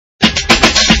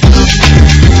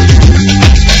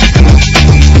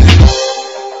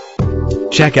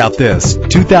check out this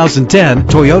 2010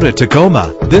 Toyota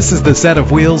Tacoma. This is the set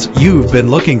of wheels you've been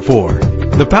looking for.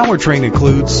 The powertrain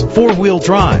includes four-wheel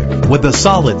drive with a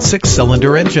solid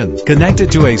 6-cylinder engine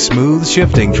connected to a smooth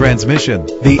shifting transmission.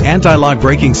 The anti-lock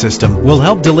braking system will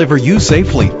help deliver you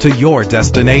safely to your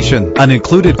destination. An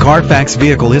included Carfax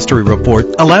Vehicle History Report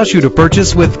allows you to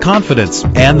purchase with confidence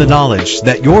and the knowledge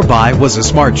that your buy was a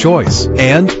smart choice.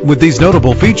 And with these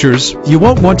notable features, you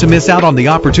won't want to miss out on the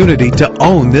opportunity to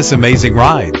own this amazing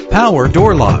ride. Power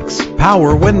door locks,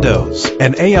 power windows,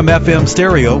 an AM/FM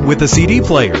stereo with a CD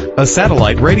player, a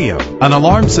satellite radio, an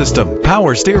alarm system,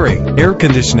 power steering, air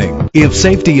conditioning. If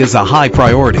safety is a high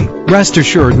priority, rest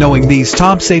assured knowing these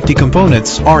top safety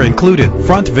components are included: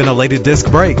 front ventilated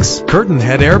disc brakes, curtain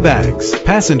head airbags,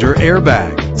 passenger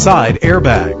airbag, side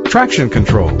airbag, traction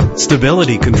control,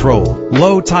 stability control,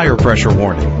 low tire pressure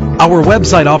warning. Our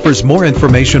website offers more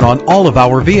information on all of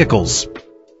our vehicles.